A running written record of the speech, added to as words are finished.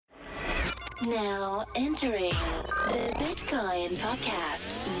Now entering the Bitcoin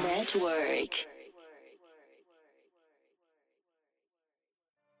Podcast Network.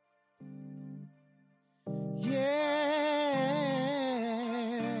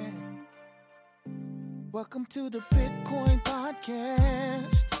 Yeah. Welcome to the Bitcoin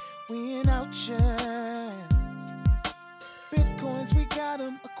Podcast. We in outshine. Bitcoins, we got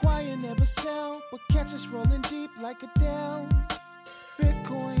them. Acquire, never sell. But catch us rolling deep like Adele.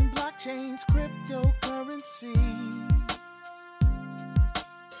 Bitcoin, blockchains, cryptocurrencies.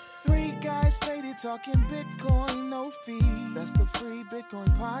 Three guys faded talking Bitcoin, no fee. That's the free Bitcoin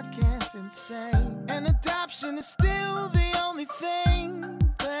podcast, insane. And adoption is still the only thing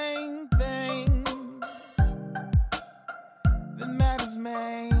that matters,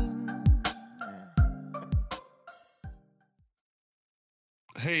 man.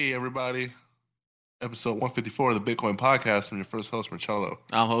 Hey, everybody. Episode 154 of the Bitcoin Podcast. I'm your first host, Marcello.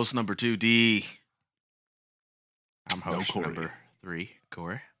 I'm host number 2D. I'm host Corey. number 3,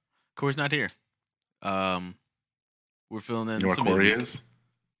 Corey. Corey's not here. We're filling in. You know where some Corey midweek. is?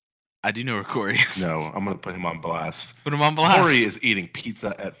 I do know where Corey is. No, I'm going to put him on blast. Put him on blast. Corey is eating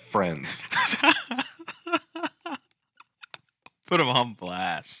pizza at Friends. Put him on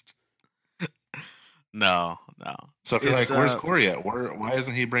blast. No. So I feel like, It's, where's Corey at? Why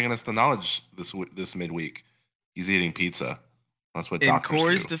isn't he bringing us the knowledge this midweek? He's eating pizza. That's what In doctors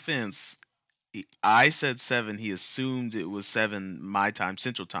Corey's do. defense, I said 7. He assumed it was 7 my time,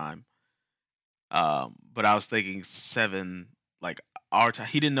 Central Time. But I was thinking 7, like our time.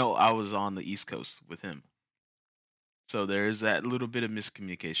 He didn't know I was on the East Coast with him. So there is that little bit of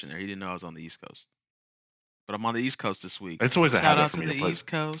miscommunication there. He didn't know I was on the East Coast. But I'm on the East Coast this week. It's always a Shout habit out for to me the to put. East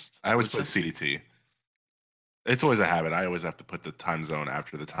Coast. I always put What's that? CDT. It's always a habit. I always have to put the time zone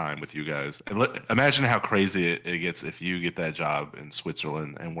after the time with you guys. And imagine how crazy it gets if you get that job in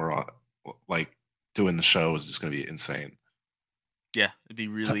Switzerland and we're all, like, doing the show is just going to be insane. Yeah, it'd be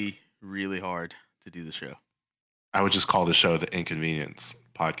really, really hard to do the show. I would just call the show the Inconvenience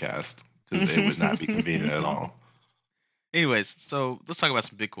Podcast because it would not be convenient at all. Anyways, so let's talk about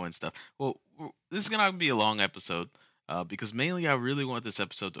some Bitcoin stuff. Well, this is going to be a long episode because mainly I really want this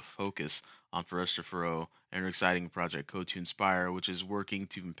episode to focus on Forrester Furrow and her exciting project Code to Inspire, which is working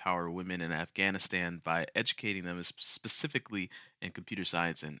to empower women in Afghanistan by educating them specifically in computer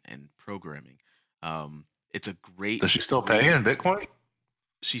science and programming. It's a great... Does she still pay in Bitcoin?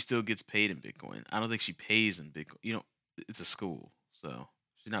 She still gets paid in Bitcoin. I don't think she pays in Bitcoin. You know, it's a school, so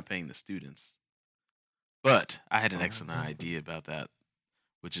she's not paying the students. But I had an excellent idea about that,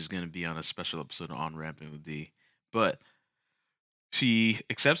 which is going to be on a special episode on Ramping with D. But she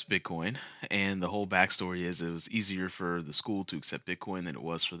accepts Bitcoin, and the whole backstory is it was easier for the school to accept Bitcoin than it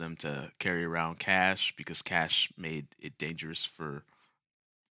was for them to carry around cash because cash made it dangerous for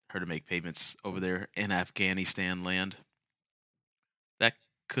her to make payments over there in Afghanistan land. That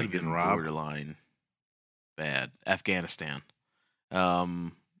could have Getting been robbed. borderline bad. Afghanistan. But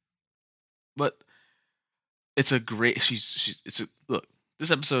it's a great look,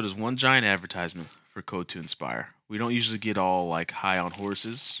 this episode is one giant advertisement for Code to Inspire. We don't usually get all like high on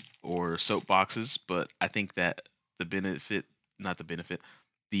horses or soapboxes, but I think that the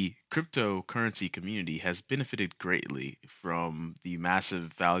cryptocurrency community has benefited greatly from the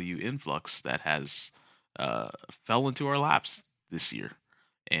massive value influx that has fell into our laps this year,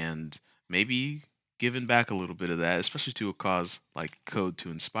 and maybe giving back a little bit of that, especially to a cause like Code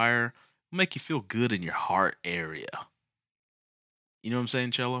to Inspire, will make you feel good in your heart area. You know what I'm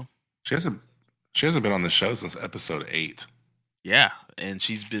saying, Cello? She hasn't been on the show since episode 8. Yeah, and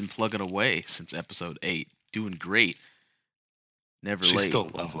she's been plugging away since episode 8, doing great. Never She's late.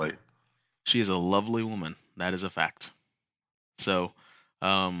 still lovely. She is a lovely woman. That is a fact. So,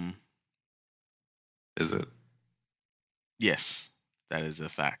 Is it? yes, that is a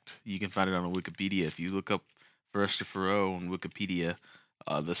fact. You can find it on Wikipedia. If you look up Forrester Furrow on Wikipedia,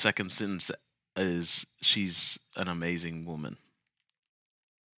 the second sentence is she's an amazing woman.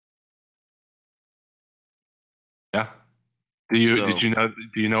 Yeah. Do you So-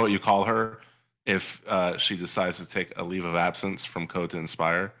 know what you call her if she decides to take a leave of absence from Code to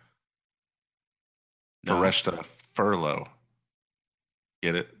Inspire? No. Forrester Furlough.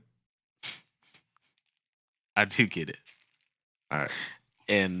 Get it? I do get it. All right.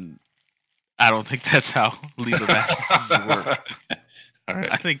 And I don't think that's how leave of absences work. All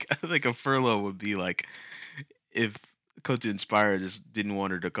right. I think a furlough would be like if Code to Inspire just didn't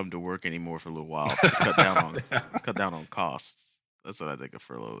want her to come to work anymore for a little while to cut down on costs. That's what I think a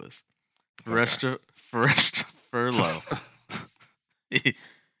furlough is. Forrester Furlough.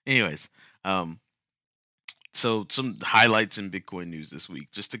 Anyways, So some highlights in Bitcoin news this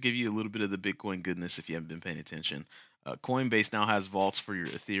week, just to give you a little bit of the Bitcoin goodness if you haven't been paying attention. Coinbase now has vaults for your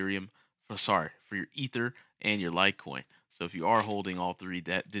Ethereum, for your Ether and your Litecoin. So if you are holding all three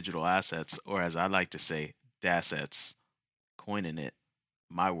digital assets, or as I like to say, DAssets, coining it,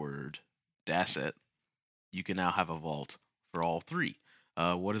 my word, Dasset, you can now have a vault for all three.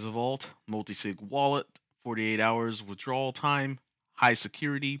 What is a vault? Multi-sig wallet, 48 hours withdrawal time, high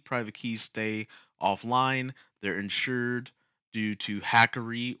security, private keys stay offline, they're insured due to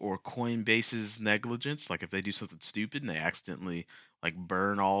hackery or Coinbase's negligence. Like if they do something stupid and they accidentally like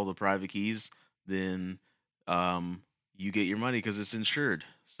burn all the private keys, then you get your money because it's insured.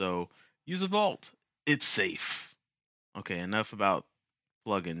 So use a vault. It's safe. Okay, enough about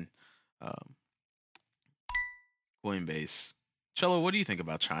plugging um, Coinbase. Cello, what do you think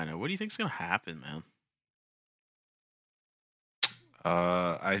about China? What do you think's gonna happen, man?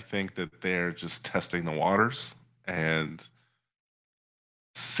 I think that they're just testing the waters and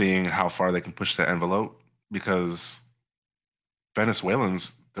seeing how far they can push the envelope because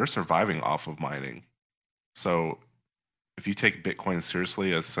Venezuelans, they're surviving off of mining. So if you take Bitcoin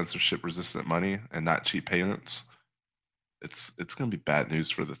seriously as censorship resistant money and not cheap payments, it's going to be bad news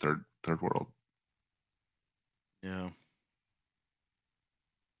for the third world. Yeah.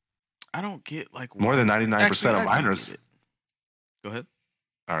 I don't get like More than why. 99% Actually, of I do get miners. it. Go ahead.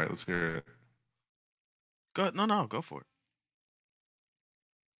 All right, let's hear it. Go ahead. No, go for it.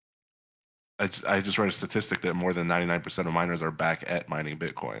 I just read a statistic that more than 99% of miners are back at mining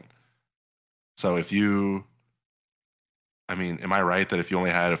Bitcoin. So if you, I mean, am I right that if you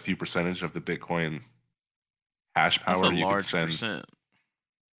only had a few percentage of the Bitcoin hash That's a power, you could large send? percent.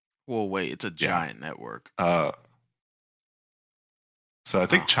 Well, wait, it's a Yeah. giant network. So I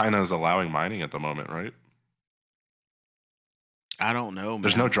think Huh. China is allowing mining at the moment, right? I don't know, man.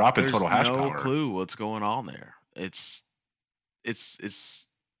 There's no drop in There's total hash no power. clue what's going on there. It's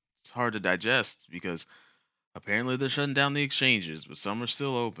hard to digest because apparently they're shutting down the exchanges, but some are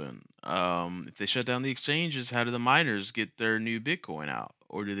still open. If they shut down the exchanges, how do the miners get their new Bitcoin out?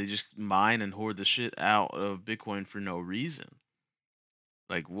 Or do they just mine and hoard the shit out of Bitcoin for no reason?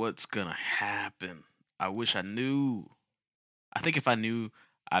 Like, what's gonna happen? I wish I knew. I think if I knew,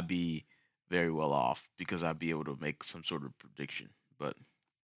 I'd be very well off because I'd be able to make some sort of prediction. But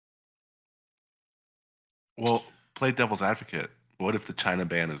Well, play devil's advocate. What if the China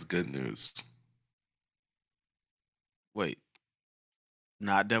ban is good news? wait,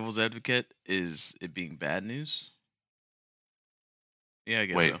 not devil's advocate, is it being bad news? Yeah, I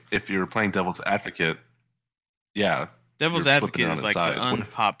guess Wait, so. if you're playing devil's advocate, yeah, Devil's you're flipping it advocate on is its like the side. What if,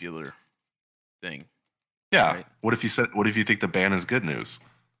 unpopular thing, yeah, right? what if you think the ban is good news?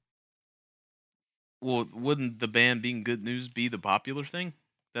 Well, wouldn't the ban being good news be the popular thing?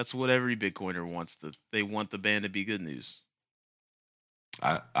 That's what every Bitcoiner wants. They want the ban to be good news.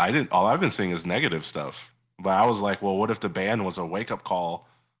 I didn't. All I've been seeing is negative stuff. But I was like, well, what if the ban was a wake up call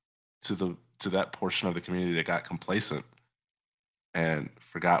to that portion of the community that got complacent and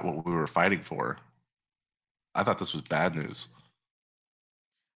forgot what we were fighting for? I thought this was bad news.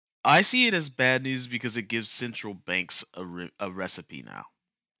 I see it as bad news because it gives central banks a recipe now.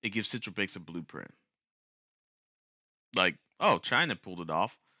 It gives central banks a blueprint. Like, oh, China pulled it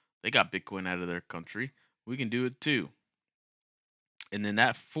off. They got Bitcoin out of their country. We can do it too. And then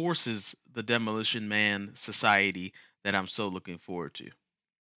that forces the demolition man society that I'm so looking forward to.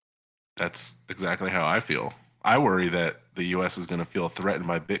 That's exactly how I feel. I worry that the US is going to feel threatened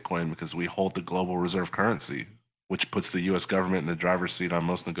by Bitcoin because we hold the global reserve currency, which puts the US government in the driver's seat on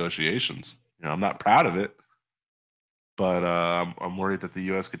most negotiations. I'm not proud of it, but I'm worried that the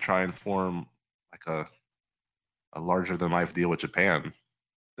US could try and form like a larger than life deal with Japan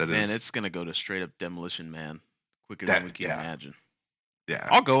that Man, is it's gonna go to straight up demolition man quicker than we that can imagine. yeah.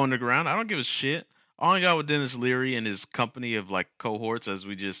 I'll go underground. I don't give a shit. All I got with Dennis Leary and his company of like cohorts as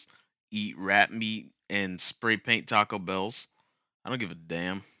we just eat rat meat and spray paint Taco Bells. I don't give a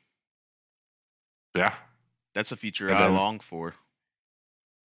damn. Yeah. That's a future And I then long for.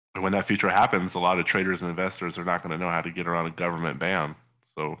 when that future happens, a lot of traders and investors are not going to know how to get around a government ban.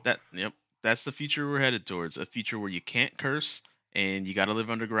 So Yep, that's the future we're headed towards. A future where you can't curse and you got to live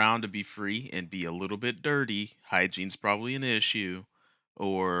underground to be free and be a little bit dirty. Hygiene's probably an issue,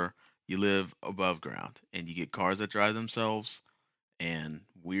 or you live above ground and you get cars that drive themselves and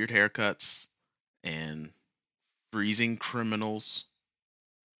weird haircuts and freezing criminals.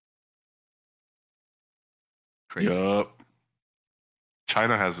 Crazy. yup.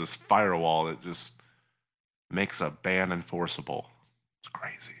 China has this firewall that just makes a ban enforceable. It's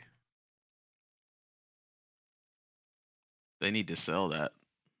crazy. They need to sell that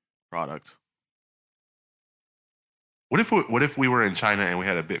product. What if we were in China and we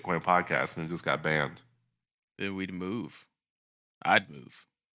had a Bitcoin podcast and it just got banned? Then we'd move. I'd move.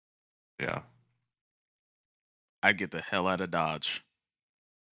 Yeah. I'd get the hell out of Dodge.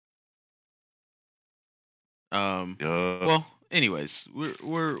 Yeah. Well, anyways,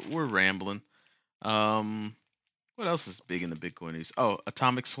 we're rambling. What else is big in the Bitcoin news? Oh,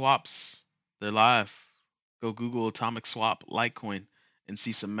 atomic swaps. They're live. Go Google atomic swap Litecoin and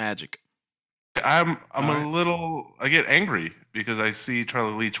see some magic. I'm All right. a little. I get angry because I see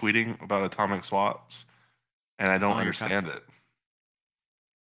Charlie Lee tweeting about atomic swaps, and I don't Oh, you're understand it.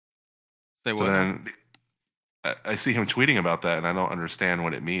 Say So what? now? then I see him tweeting about that, and I don't understand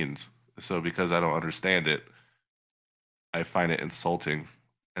what it means. So because I don't understand it, I find it insulting,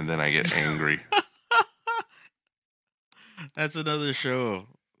 and then I get angry. That's another show.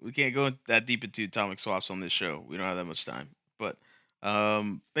 We can't go that deep into atomic swaps on this show. We don't have that much time. But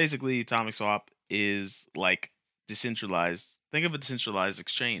basically, atomic swap is like decentralized. Think of a decentralized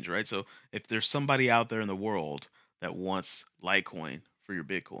exchange, right? So if there's somebody out there in the world that wants Litecoin for your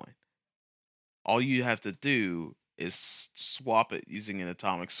Bitcoin, all you have to do is swap it using an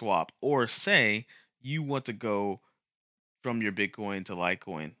atomic swap, or say you want to go from your Bitcoin to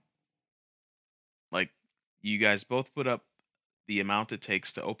Litecoin. Like you guys both put up the amount it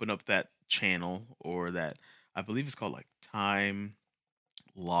takes to open up that channel, or that, I believe it's called like time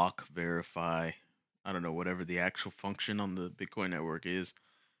lock verify. I don't know, whatever the actual function on the Bitcoin network is,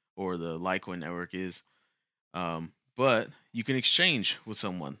 or the Litecoin network is. But you can exchange with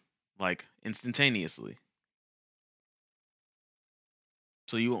someone like instantaneously.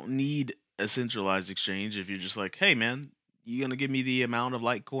 So you won't need a centralized exchange if you're just like, hey man, you gonna give me the amount of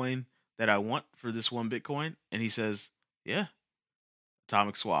Litecoin that I want for this one Bitcoin? And he says, yeah,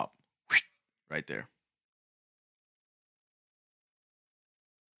 atomic swap. Right there.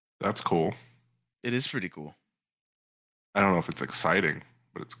 That's cool. It is pretty cool. I don't know if it's exciting,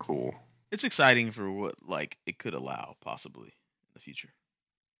 but it's cool. It's exciting for what like it could allow possibly in the future.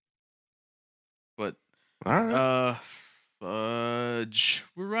 But All right. fudge,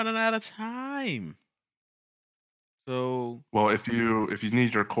 we're running out of time. So Well, if you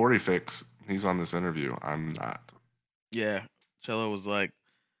need your Corey fix, he's on this interview. I'm not. yeah, Cello was like,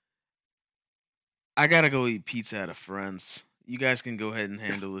 I gotta go eat pizza at a friend's. You guys can go ahead and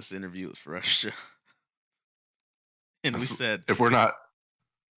handle this interview with Fresha. And we said, If we're not,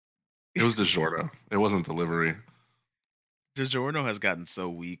 it was DiGiorno. It wasn't delivery. DiGiorno has gotten so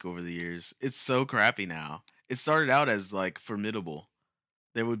weak over the years. It's so crappy now. It started out as like formidable.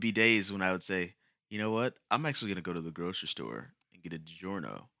 There would be days when I would say, you know what? I'm actually gonna go to the grocery store and get a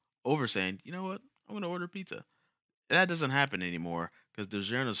DiGiorno. Over saying, you know what? I'm gonna order pizza. That doesn't happen anymore because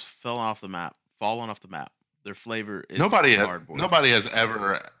DiGiorno's fallen off the map. Their flavor is cardboard. Nobody has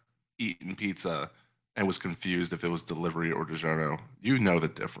ever eaten pizza and was confused if it was delivery or DiGiorno. You know the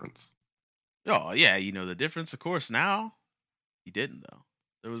difference. Oh yeah, you know the difference. Of course, now you didn't though.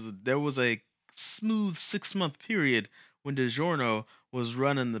 There was a smooth 6-month period when DiGiorno was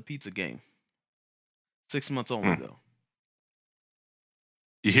running the pizza game. 6 months only though.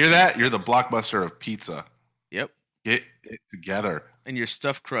 You hear that? You're the Blockbuster of pizza. Yep. Get it together. And your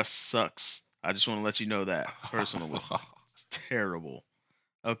stuffed crust sucks. I just want to let you know that personally. It's terrible.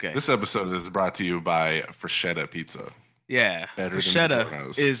 Okay. This episode is brought to you by Freschetta Pizza. Yeah. Better than Freschetta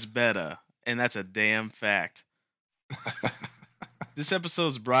DiGiorno's. is better. And that's a damn fact. This episode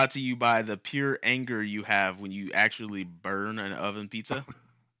is brought to you by the pure anger you have when you actually burn an oven pizza.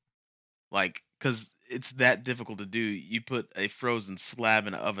 Like, because it's that difficult to do. You put a frozen slab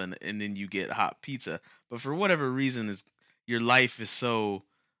in an oven and then you get hot pizza. But for whatever reason, your life is so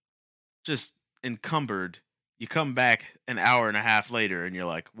just encumbered. You come back an hour and a half later and you're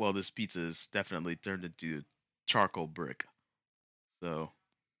like, well, this pizza is definitely turned into charcoal brick. So.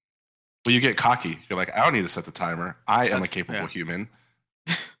 Well, you get cocky. You're like, I don't need to set the timer. I am a capable human.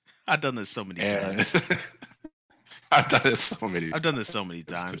 I've done this so many times. I've done this so many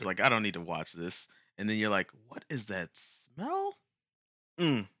times. Like, I don't need to watch this. And then you're like, what is that smell?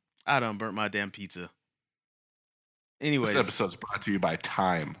 I done burnt my damn pizza. Anyways. This episode's brought to you by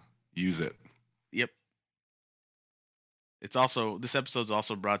Time. Use it. Yep. This episode's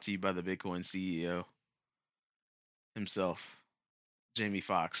also brought to you by the Bitcoin CEO himself, Jamie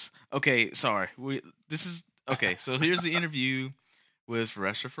Foxx. Okay, sorry. Okay, so here's the interview with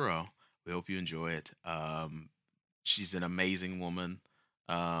Fresha Farrell. We hope you enjoy it. She's an amazing woman.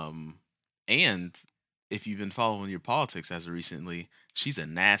 And if you've been following your politics as of recently, she's a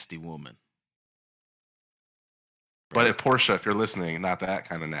nasty woman. But at Portia, if you're listening, not that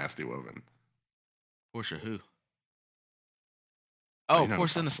kind of nasty woman. Portia who? Oh,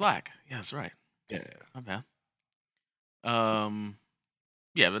 Portia in the Slack. Yeah, that's right. Yeah. Not bad. Um,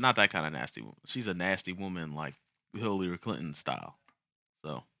 yeah, but not that kind of nasty woman. She's a nasty woman like Hillary Clinton style.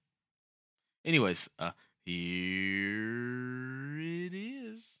 So, anyways, here it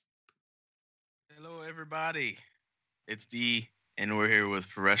is. Hello, everybody. It's D, and we're here with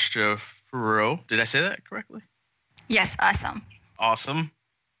Forestra Ferro. Did I say that correctly? Yes, awesome. Awesome.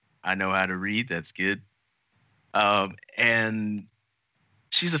 I know how to read. That's good. And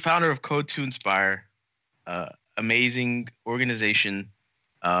she's the founder of Code to Inspire, amazing organization.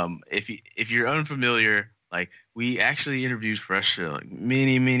 If you're unfamiliar, like we actually interviewed Forestra like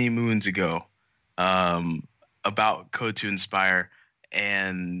many moons ago, about Code to Inspire,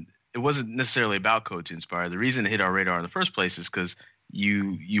 and it wasn't necessarily about Code to Inspire. The reason it hit our radar in the first place is because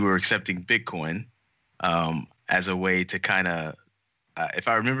you were accepting Bitcoin as a way to kind of, if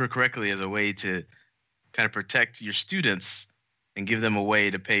I remember correctly, as a way to kind of protect your students and give them a way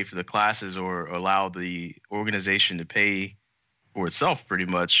to pay for the classes or allow the organization to pay for itself pretty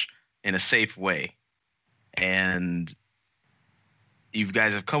much in a safe way. And you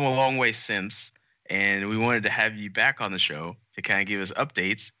guys have come a long way since, and we wanted to have you back on the show to kind of give us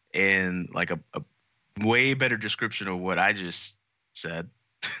updates and like a way better description of what I just said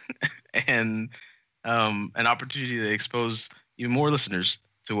and an opportunity to expose even more listeners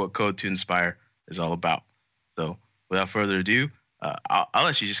to what Code to Inspire is all about. So without further ado, I'll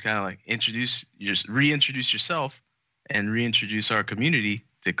let you just kind of like reintroduce yourself and reintroduce our community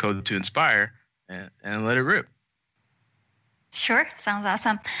to Code to Inspire and let it rip. Sure, sounds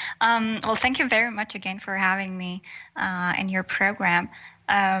awesome. Well, thank you very much again for having me in your program.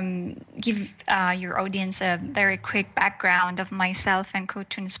 Give your audience a very quick background of myself and Code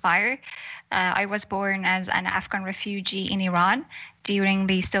to Inspire. I was born as an Afghan refugee in Iran during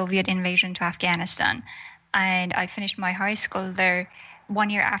the Soviet invasion to Afghanistan. And I finished my high school there. 1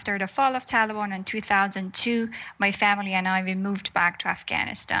 year after the fall of Taliban in 2002, my family and I, we moved back to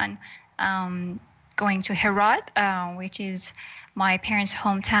Afghanistan, going to Herat, which is my parents'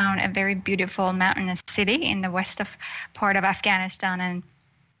 hometown, a very beautiful mountainous city in the west of part of Afghanistan. And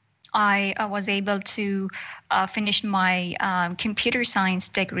I was able to finish my computer science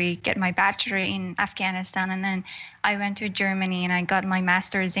degree, get my bachelor in Afghanistan, and then I went to Germany and I got my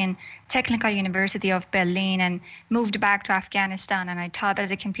master's in Technical University of Berlin and moved back to Afghanistan, and I taught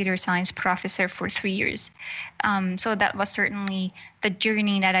as a computer science professor for 3 years. So that was certainly the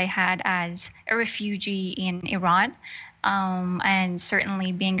journey that I had as a refugee in Iran. And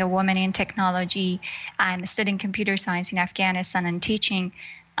certainly being a woman in technology and studying computer science in Afghanistan and teaching,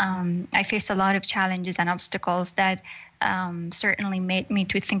 I faced a lot of challenges and obstacles that certainly made me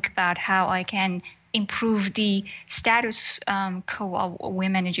to think about how I can improve the status quo of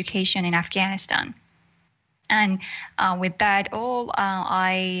women education in Afghanistan. And with that all,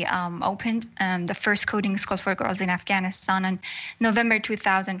 I opened the first coding school for girls in Afghanistan in November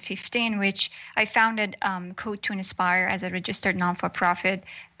 2015, which I founded Code to Inspire as a registered non-for-profit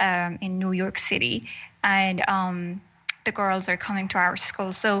in New York City. And the girls are coming to our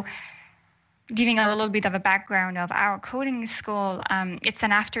school. So giving a little bit of a background of our coding school, it's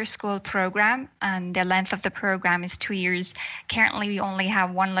an after-school program, and the length of the program is 2 years. Currently, we only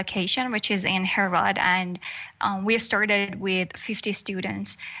have one location, which is in Herat, and we started with 50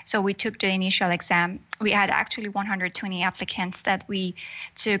 students. So we took the initial exam. We had actually 120 applicants that we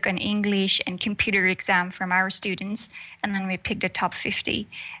took an English and computer exam from our students, and then we picked the top 50.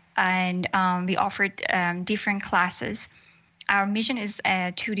 And we offered different classes. Our mission is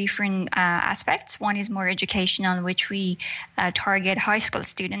two different aspects. One is more educational, which we target high school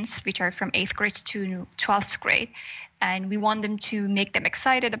students, which are from 8th grade to 12th grade. And we want them to make them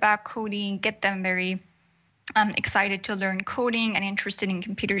excited about coding, get them very excited to learn coding and interested in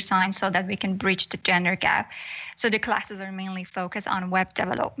computer science so that we can bridge the gender gap. So the classes are mainly focused on web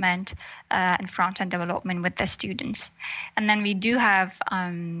development and front-end development with the students. And then we do have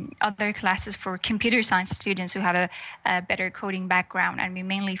other classes for computer science students who have a better coding background, and we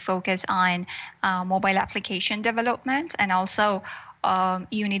mainly focus on mobile application development and also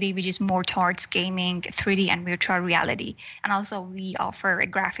Unity, which is more towards gaming, 3D, and virtual reality. And also we offer a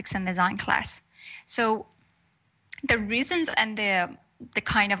graphics and design class. So the reasons and the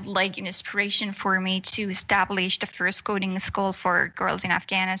kind of like inspiration for me to establish the first coding school for girls in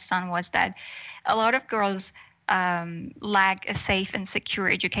Afghanistan was that a lot of girls lack a safe and secure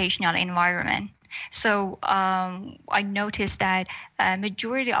educational environment. So I noticed that a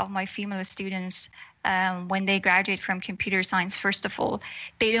majority of my female students, when they graduate from computer science, first of all,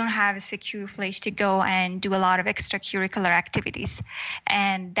 they don't have a secure place to go and do a lot of extracurricular activities.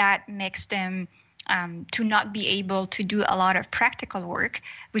 And that makes them to not be able to do a lot of practical work,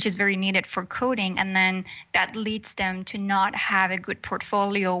 which is very needed for coding. And then that leads them to not have a good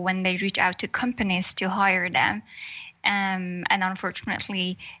portfolio when they reach out to companies to hire them. And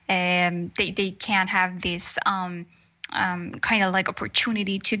unfortunately, they can't have this kind of like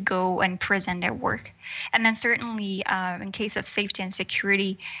opportunity to go and present their work. And then certainly in case of safety and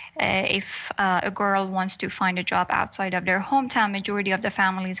security, if a girl wants to find a job outside of their hometown, majority of the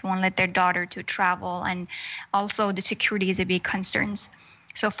families won't let their daughter to travel. And also the security is a big concern.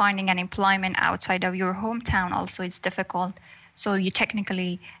 So finding an employment outside of your hometown also is difficult. So you're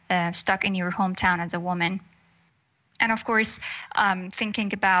technically stuck in your hometown as a woman. And of course,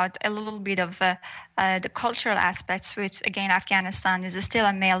 thinking about a little bit of the cultural aspects, which again, Afghanistan is still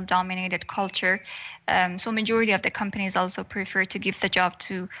a male-dominated culture. So majority of the companies also prefer to give the job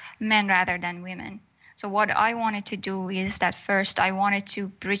to men rather than women. So what I wanted to do is that first I wanted to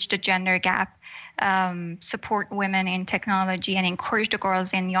bridge the gender gap, support women in technology, and encourage the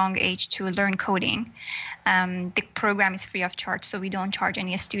girls in young age to learn coding. The program is free of charge, so we don't charge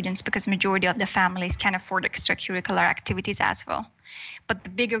any students because majority of the families can afford extracurricular activities as well. But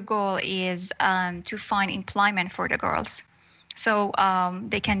the bigger goal is to find employment for the girls. So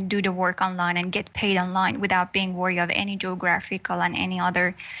they can do the work online and get paid online without being worried of any geographical and any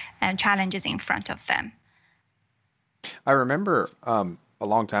other challenges in front of them. I remember a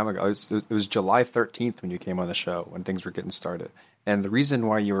long time ago, it was July 13th when you came on the show, when things were getting started. And the reason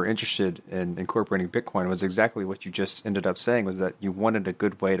why you were interested in incorporating Bitcoin was exactly what you just ended up saying, was that you wanted a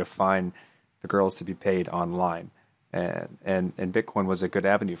good way to find the girls to be paid online. And Bitcoin was a good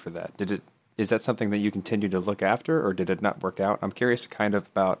avenue for that. Is that something that you continue to look after, or did it not work out? I'm curious kind of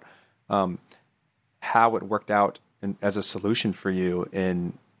about how it worked out as a solution for you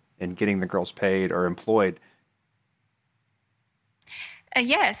in getting the girls paid or employed.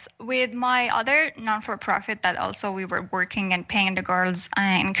 Yes, with my other non-for-profit that also we were working and paying the girls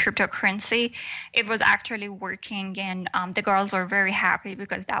in cryptocurrency, it was actually working, and the girls were very happy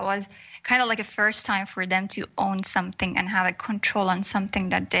because that was kind of like a first time for them to own something and have a control on something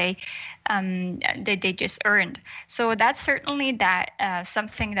that they just earned. So that's certainly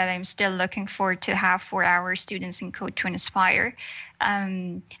something that I'm still looking forward to have for our students in Code to Inspire.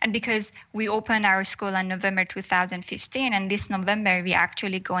 And because we opened our school in November 2015, and this November we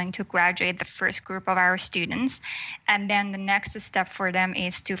actually going to graduate the first group of our students, and then the next step for them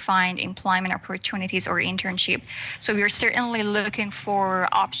is to find employment opportunities or internship. So we're certainly looking for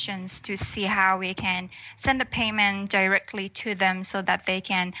options to see how we can send the payment directly to them so that they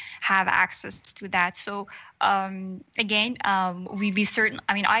can have access to that. So again, we certainly,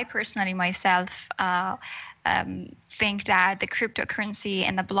 I mean, I personally myself think that the cryptocurrency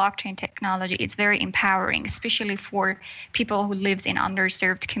and the blockchain technology is very empowering, especially for people who live in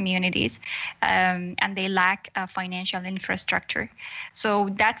underserved communities and they lack financial infrastructure. So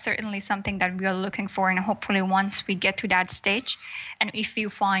that's certainly something that we are looking for, and hopefully once we get to that stage, and if you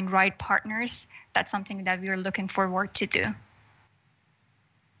find right partners, that's something that we are looking forward to do.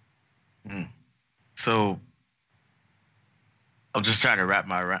 So I'm just trying to wrap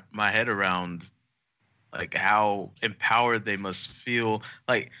my head around like how empowered they must feel.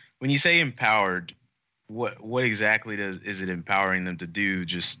 Like when you say empowered, what exactly is it empowering them to do?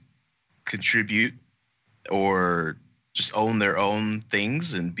 Just contribute or just own their own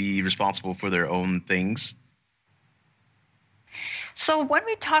things and be responsible for their own things? So when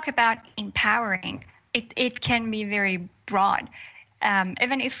we talk about empowering, it can be very broad.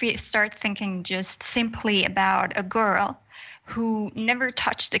 Even if we start thinking just simply about a girl who never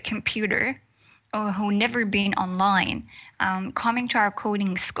touched a computer or who never been online, coming to our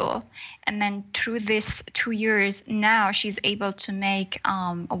coding school. And then through this 2 years, now she's able to make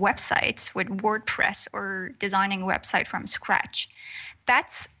websites with WordPress or designing a website from scratch.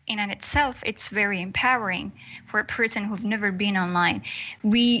 That's in and itself, it's very empowering for a person who've never been online.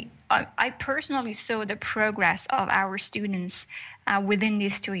 I personally saw the progress of our students within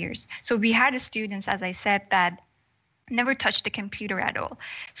these 2 years. So we had students, as I said, that never touched the computer at all.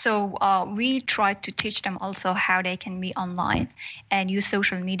 So we tried to teach them also how they can be online and use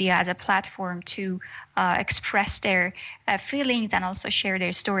social media as a platform to express their feelings and also share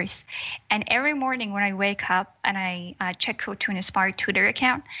their stories. And every morning when I wake up and I check Code to Inspire Twitter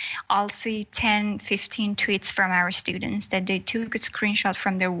account, I'll see 10, 15 tweets from our students that they took a screenshot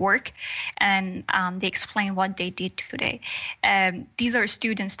from their work and they explain what they did today. These are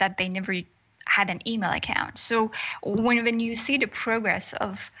students that they never had an email account. So when you see the progress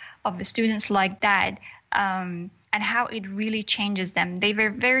of the students like that, and how it really changes them. They were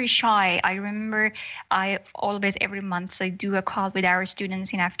very shy. I remember I always, every month, so I do a call with our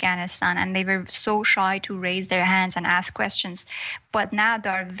students in Afghanistan, and they were so shy to raise their hands and ask questions. But now they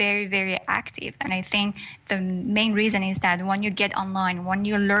are very, very active. And I think the main reason is that when you get online, when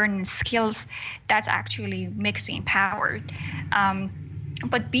you learn skills, that actually makes you empowered.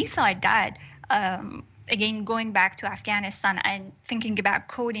 But beside that, again, going back to Afghanistan and thinking about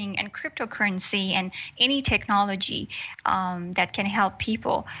coding and cryptocurrency and any technology that can help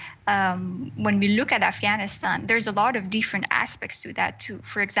people, when we look at Afghanistan, there's a lot of different aspects to that too.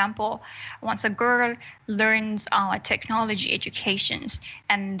 For example, once a girl learns technology educations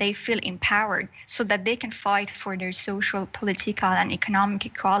and they feel empowered so that they can fight for their social, political, and economic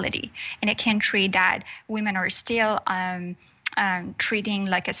equality in a country that women are still treating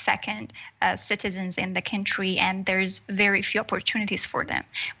like a second citizens in the country, and there's very few opportunities for them.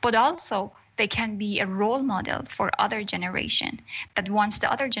 But also they can be a role model for other generation, that once the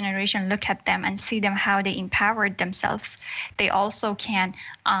other generation look at them and see them how they empowered themselves, they also can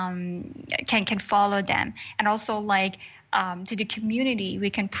follow them. And also to the community, we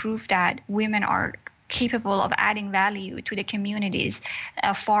can prove that women are capable of adding value to the communities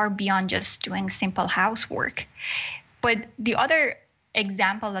far beyond just doing simple housework. But the other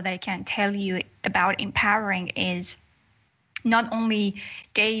example that I can tell you about empowering is not only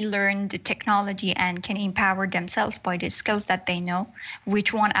they learn the technology and can empower themselves by the skills that they know,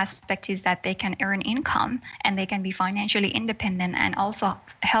 which one aspect is that they can earn income and they can be financially independent and also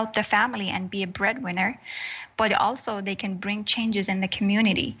help the family and be a breadwinner, but also they can bring changes in the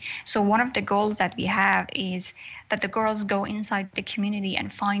community. So one of the goals that we have is that the girls go inside the community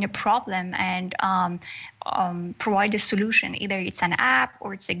and find a problem and provide a solution. Either it's an app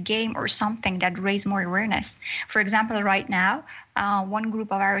or it's a game or something that raise more awareness. For example, right now, one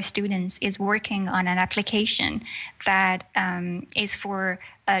group of our students is working on an application that is for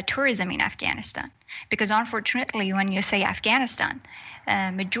tourism in Afghanistan. Because unfortunately, when you say Afghanistan,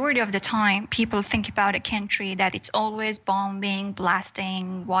 majority of the time people think about a country that it's always bombing,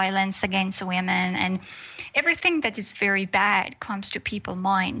 blasting, violence against women, and everything that is very bad comes to people's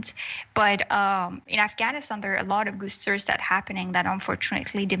minds. But in Afghanistan, there are a lot of good stories that happening that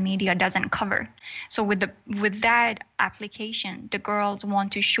unfortunately the media doesn't cover. So with that application, the girls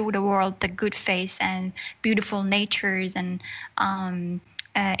want to show the world the good face and beautiful natures and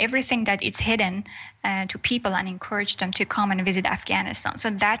everything that is hidden to people and encourage them to come and visit Afghanistan. So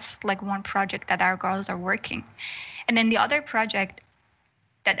that's like one project that our girls are working. And then the other project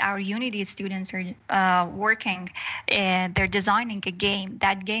that our Unity students are working, they're designing a game.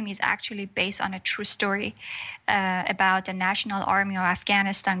 That game is actually based on a true story about the National Army of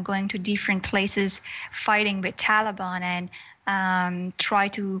Afghanistan going to different places, fighting with Taliban and try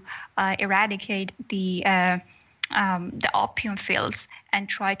to eradicate the opium fields and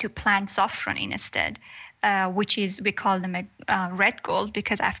try to plant saffron instead, which is, we call them red gold,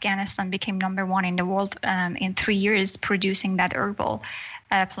 because Afghanistan became number one in the world in 3 years producing that herbal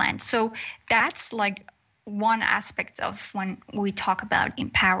plant. So that's like one aspect of when we talk about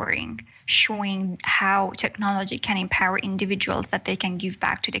empowering, showing how technology can empower individuals that they can give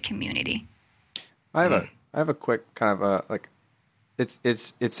back to the community. I have a quick kind of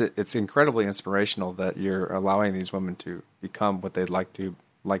it's incredibly inspirational that you're allowing these women to become what they'd like to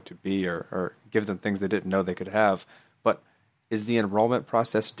be, or give them things they didn't know they could have. But is the enrollment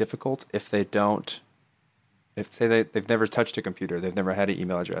process difficult if they've never touched a computer, they've never had an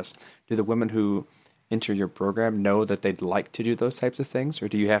email address? Do the women who enter your program know that they'd like to do those types of things, or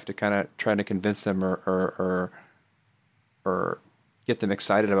do you have to kind of try to convince them or get them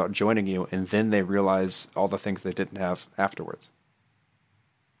excited about joining you, and then they realize all the things they didn't have afterwards?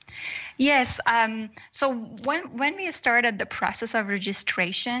 Yes. So when we started the process of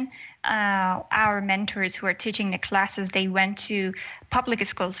registration, our mentors who are teaching the classes, they went to public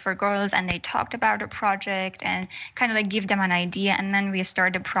schools for girls and they talked about the project and kind of like give them an idea. And then we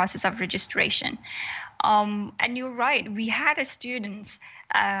started the process of registration. And you're right. We had students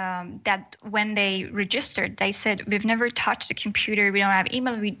that when they registered, they said, we've never touched a computer, we don't have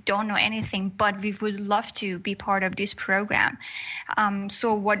email, we don't know anything, but we would love to be part of this program.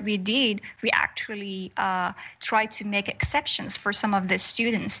 So what we did, we actually tried to make exceptions for some of the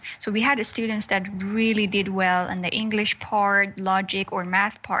students. So we had students that really did well in the English part, logic or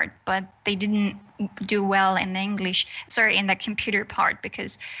math part, but they didn't do well in the in the computer part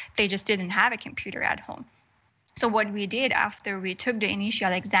because they just didn't have a computer at home. So what we did after we took the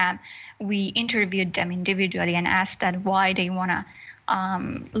initial exam, we interviewed them individually and asked that why they want to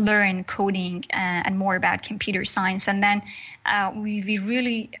learn coding and more about computer science. And then we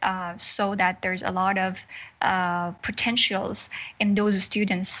really saw that there's a lot of potentials in those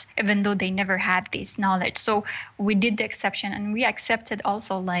students, even though they never had this knowledge. So we did the exception, and we accepted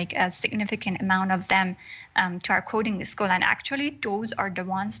also like a significant amount of them to our coding school. And actually, those are the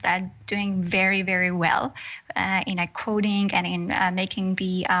ones that are doing very, very well in coding and in making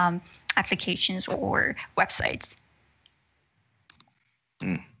the applications or websites.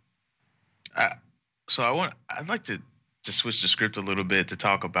 So I'd like to switch the script a little bit to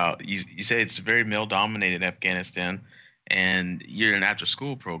talk about, you say it's very male dominated in Afghanistan, and you're an after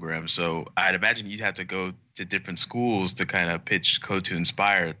school program. So I'd imagine you'd have to go to different schools to kind of pitch Code to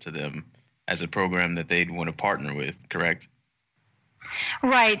Inspire to them as a program that they'd want to partner with, correct?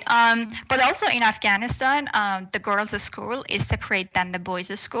 Right. But also in Afghanistan, the girls' school is separate than the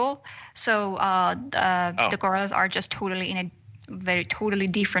boys' school. So the girls are just totally in a very totally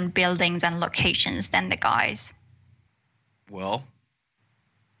different buildings and locations than the guys. Well,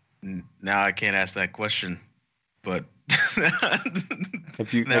 now I can't ask that question, but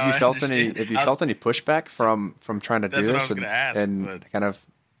have you felt any pushback from trying to do this and kind of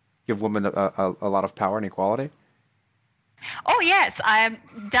give women a lot of power and equality? Oh, yes.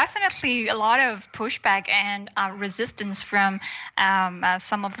 Definitely a lot of pushback and resistance from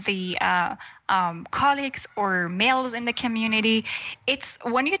some of the colleagues or males in the community. It's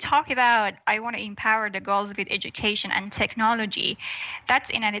when you talk about, I want to empower the girls with education and technology,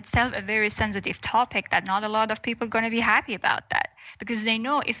 that's in and itself a very sensitive topic that not a lot of people are going to be happy about that, because they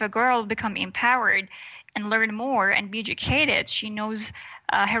know if a girl become empowered and learn more and be educated, she knows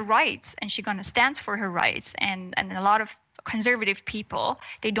her rights and she's going to stand for her rights. And a lot of conservative people,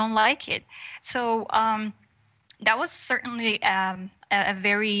 they don't like it. So that was certainly a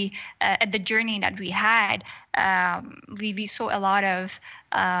very the journey that we had. We saw a lot of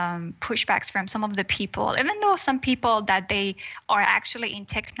pushbacks from some of the people, even though some people that they are actually in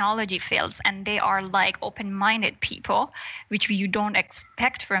technology fields and they are like open-minded people, which you don't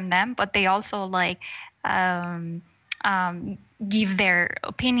expect from them, but they also like give their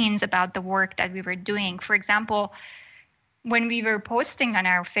opinions about the work that we were doing. For example, when we were posting on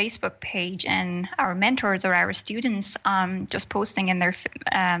our Facebook page and our mentors or our students just posting in their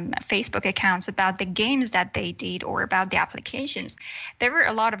Facebook accounts about the games that they did or about the applications, there were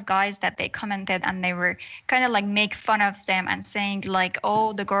a lot of guys that they commented and they were kind of like make fun of them and saying like,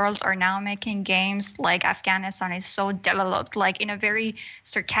 oh, the girls are now making games, like Afghanistan is so developed, like in a very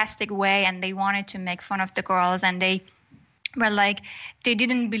sarcastic way, and they wanted to make fun of the girls, and they were like, they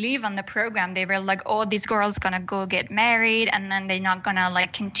didn't believe on the program. They were like, oh, these girls gonna go get married and then they're not gonna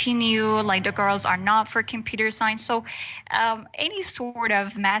like continue, like the girls are not for computer science. So any sort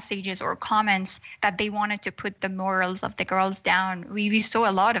of messages or comments that they wanted to put the morals of the girls down, we saw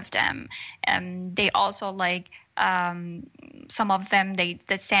a lot of them. They also like some of them they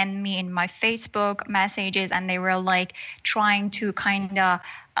send me in my Facebook messages, and they were like trying to kind of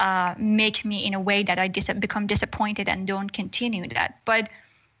make me in a way that I become disappointed and don't continue that. But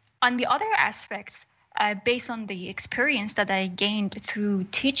on the other aspects, based on the experience that I gained through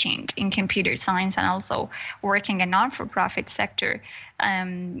teaching in computer science and also working in non-for-profit sector,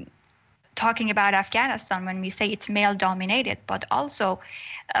 talking about Afghanistan, when we say it's male dominated, but also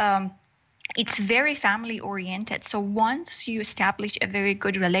it's very family oriented. So once you establish a very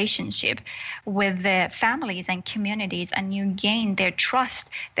good relationship with the families and communities and you gain their trust,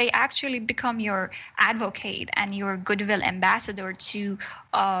 they actually become your advocate and your goodwill ambassador to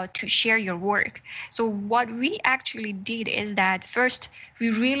share your work. So what we actually did is that first, we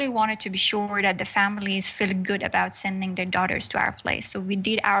really wanted to be sure that the families feel good about sending their daughters to our place. So we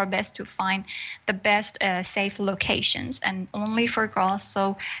did our best to find the best safe locations, and only for girls,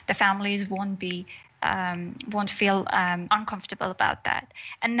 so the families won't feel uncomfortable about that.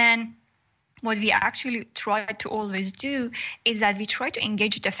 And then what we actually try to always do is that we try to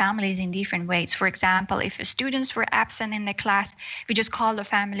engage the families in different ways. For example, if students were absent in the class, we just call the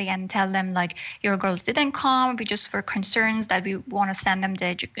family and tell them like, your girls didn't come. We just were concerns that we want to send them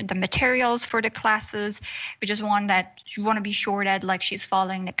the materials for the classes. We just want to be sure that like she's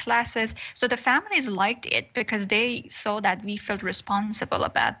following the classes. So the families liked it because they saw that we felt responsible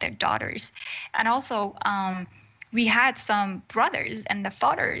about their daughters. And also, we had some brothers and the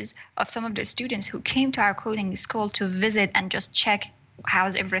fathers of some of the students who came to our coding school to visit and just check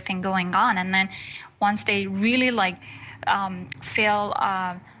how's everything going on. And then once they really like feel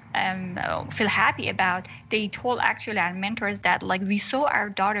happy about, they told actually our mentors that like we saw our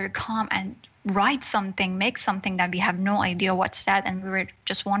daughter come and write something, make something that we have no idea what's that, and we were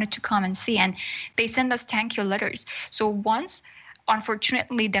just wanted to come and see, and they send us thank you letters. So once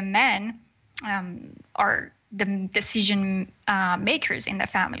unfortunately, the men are the decision makers in the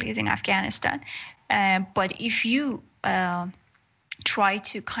families in Afghanistan. But if you try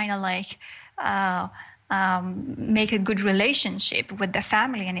to kind of like make a good relationship with the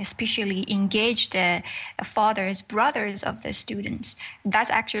family and especially engage the fathers, brothers of the students, that's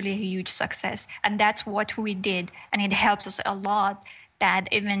actually a huge success. And that's what we did. And it helps us a lot that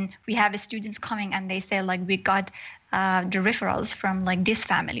even we have students coming and they say like, we got the referrals from like this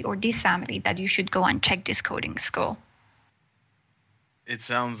family or this family that you should go and check this coding school. It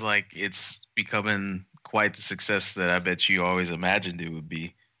sounds like it's becoming quite the success that I bet you always imagined it would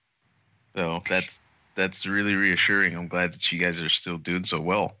be. So that's really reassuring. I'm glad that you guys are still doing so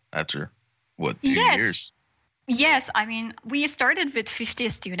well after, 2 years? Yes, I mean, we started with 50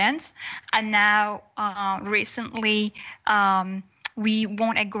 students, and now recently we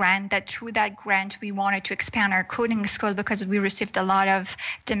won a grant that through that grant we wanted to expand our coding school because we received a lot of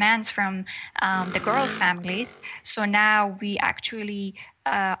demands from the girls' families. So now we actually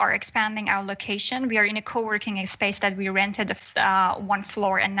are expanding our location. We are in a co-working space that we rented one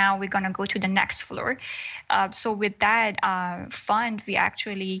floor, and now we're going to go to the next floor. So with that fund, we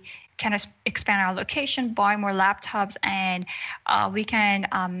actually can expand our location, buy more laptops, and we can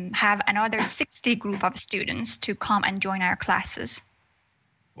have another 60 group of students to come and join our classes.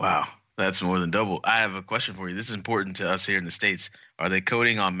 Wow, that's more than double. I have a question for you. This is important to us here in the States. Are they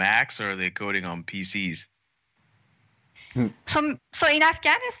coding on Macs or are they coding on PCs? So in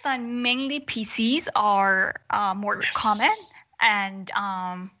Afghanistan, mainly PCs are more common. And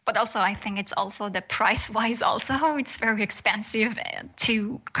but also I think it's also the price-wise also it's very expensive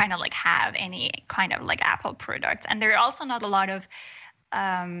to kind of like have any kind of like Apple product, and there are also not a lot of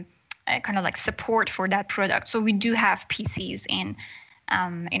kind of like support for that product. So we do have PCs in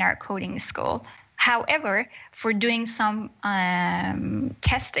our coding school. However, for doing some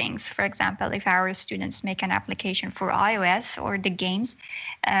testings, for example, if our students make an application for iOS or the games,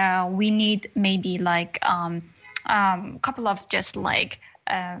 we need maybe like couple of just like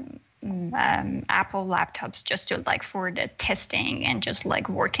Apple laptops just to like for the testing and just like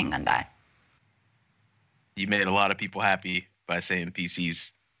working on that. You made a lot of people happy by saying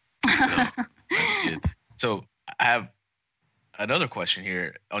PCs. So, that's good. So I have another question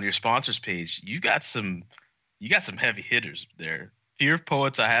here. On your sponsors page, you got some heavy hitters there. Fear of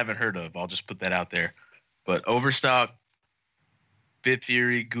Poets I haven't heard of. I'll just put that out there. But Overstock,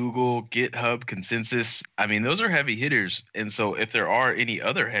 Bitfury, Google, GitHub, Consensus. I mean, those are heavy hitters. And so if there are any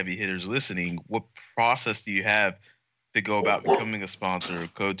other heavy hitters listening, what process do you have to go about becoming a sponsor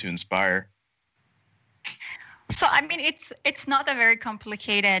of Code to Inspire? So, I mean, it's not a very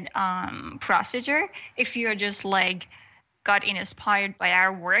complicated procedure. If you're just like got inspired by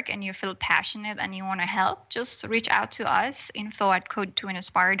our work and you feel passionate and you want to help, just reach out to us,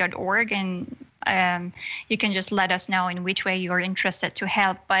 info@codetoinspire.org, and you can just let us know in which way you're interested to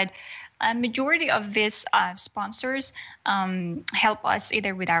help. But a majority of these sponsors help us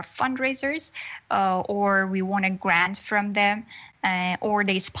either with our fundraisers or we want a grant from them, or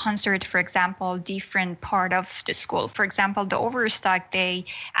they sponsored, for example, different part of the school. For example, the Overstock, they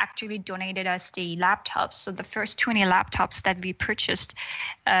actually donated us the laptops. So the first 20 laptops that we purchased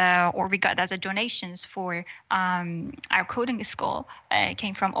or we got as a donations for our coding school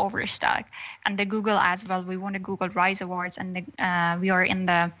came from Overstock. And the Google as well, we won the Google Rise Awards, and we are in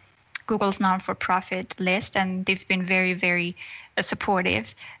the Google's non-for-profit list, and they've been very, very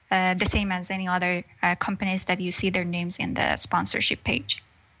supportive, the same as any other companies that you see their names in the sponsorship page.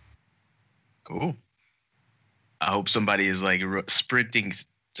 Cool. I hope somebody is like sprinting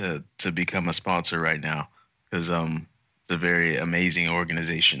to become a sponsor right now, because it's a very amazing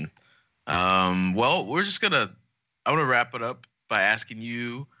organization. Well, I want to wrap it up by asking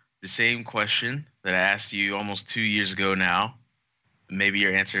you the same question that I asked you almost 2 years ago now. Maybe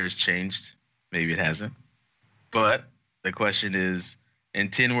your answer has changed. Maybe it hasn't. But the question is, in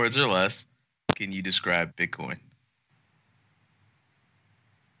 10 words or less, can you describe Bitcoin?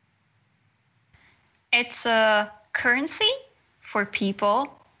 It's a currency for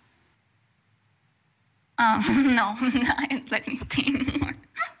people. No, let me think more.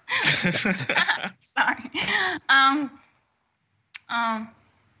 Sorry.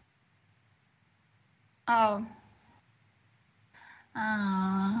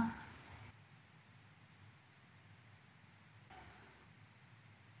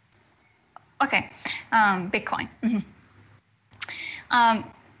 Okay, Bitcoin. Mm-hmm.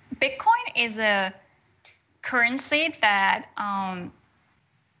 Bitcoin is a currency that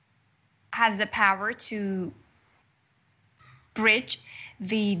has the power to bridge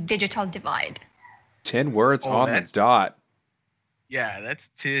the digital divide. 10 words on the dot. Yeah, that's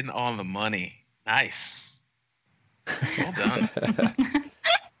 10 on the money. Nice. Well done.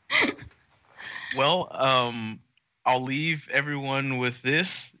 Well, I'll leave everyone with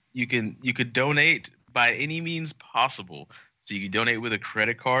this. You could donate by any means possible. So you can donate with a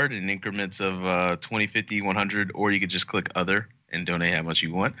credit card in increments of 20, 50, 100, or you could just click other and donate how much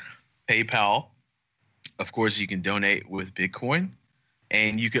you want. PayPal, of course, you can donate with Bitcoin.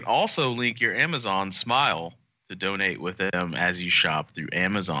 And you can also link your Amazon Smile to donate with them as you shop through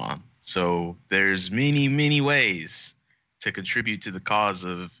Amazon. So there's many, many ways to contribute to the cause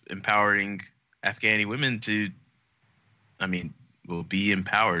of empowering Afghani women to, be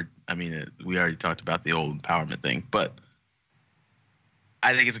empowered. We already talked about the old empowerment thing, but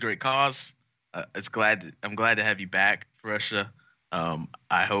I think it's a great cause. I'm glad to have you back, Russia.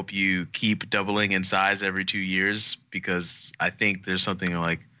 I hope you keep doubling in size every 2 years, because I think there's something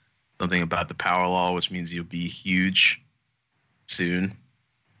about the power law, which means you'll be huge soon.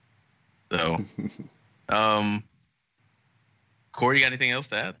 So, Corey, you got anything else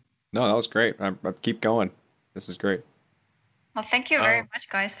to add? No, that was great. I keep going. This is great. Well, thank you very much,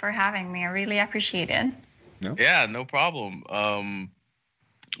 guys, for having me. I really appreciate it. No? Yeah, no problem.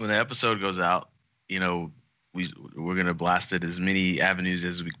 When the episode goes out, we're gonna blast it as many avenues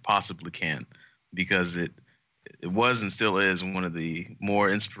as we possibly can, because it was and still is one of the more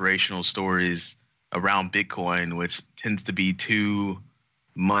inspirational stories around Bitcoin, which tends to be too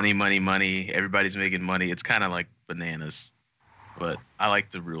money. Everybody's making money. It's kind of like bananas, but I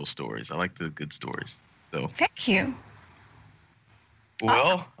like the real stories. I like the good stories. So thank you.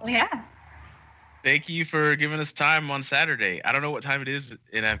 Well, yeah. Thank you for giving us time on Saturday. I don't know what time it is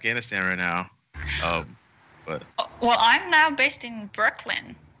in Afghanistan right now. But well, I'm now based in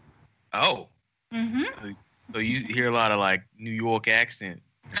Brooklyn. Oh. Mm-hmm. So you hear a lot of like New York accent.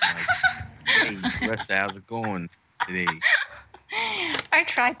 Like, hey, Russia, how's it going today? I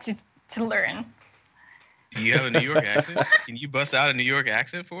tried to learn. Do you have a New York accent? Can you bust out a New York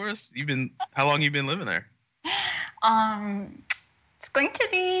accent for us? How long you been living there? It's going to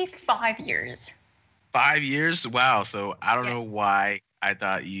be 5 years. 5 years? Wow. So I don't know why I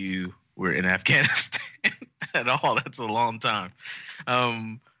thought you were in Afghanistan at all. That's a long time.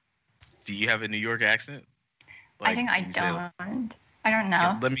 Do you have a New York accent? I think I don't. I don't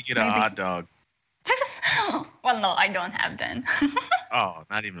know. Let me get a hot dog. Well, no, I don't have then. Oh,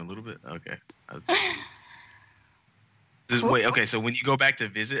 not even a little bit? Okay. Wait, okay, so when you go back to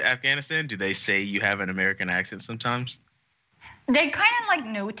visit Afghanistan, do they say you have an American accent sometimes? They kind of like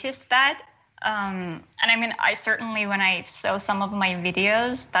noticed that. And I certainly, when I saw some of my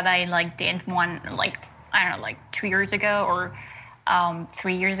videos that I like did one, like, I don't know, like 2 years ago or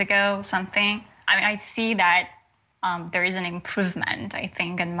 3 years ago, something. I see that there is an improvement, I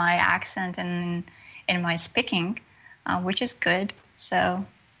think, in my accent and in my speaking, which is good. So,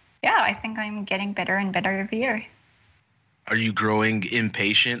 yeah, I think I'm getting better and better every year. Are you growing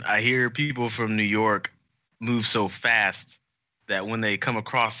impatient? I hear people from New York move so fast that when they come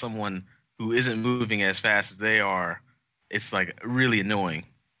across someone who isn't moving as fast as they are, it's like really annoying.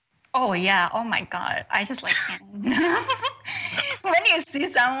 Oh, yeah. Oh, my God. I just like can't. When you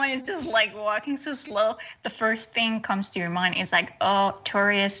see someone is just like walking so slow, the first thing comes to your mind is like, oh,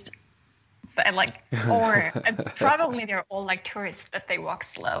 tourist. But like, or probably they're all like tourists, but they walk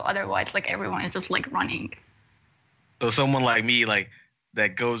slow. Otherwise, like everyone is just like running. So someone like me, like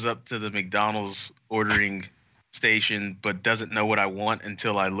that goes up to the McDonald's ordering station, but doesn't know what I want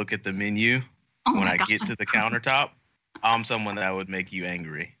until I look at the menu. When I get to the countertop, I'm someone that would make you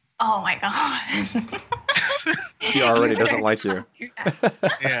angry. Oh my God. He already doesn't like you.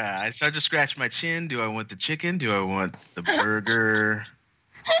 Yeah, I start to scratch my chin. Do I want the chicken? Do I want the burger?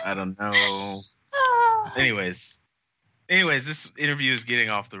 I don't know. Anyways, this interview is getting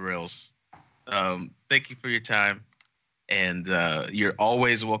off the rails. Thank you for your time. And you're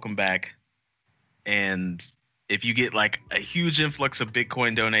always welcome back. And if you get like a huge influx of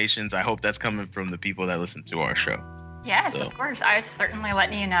Bitcoin donations, I hope that's coming from the people that listen to our show. Yes, of course. I would certainly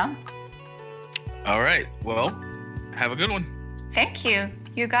let you know. All right. Well, have a good one. Thank you.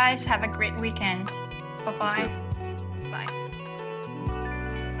 You guys have a great weekend. Bye-bye.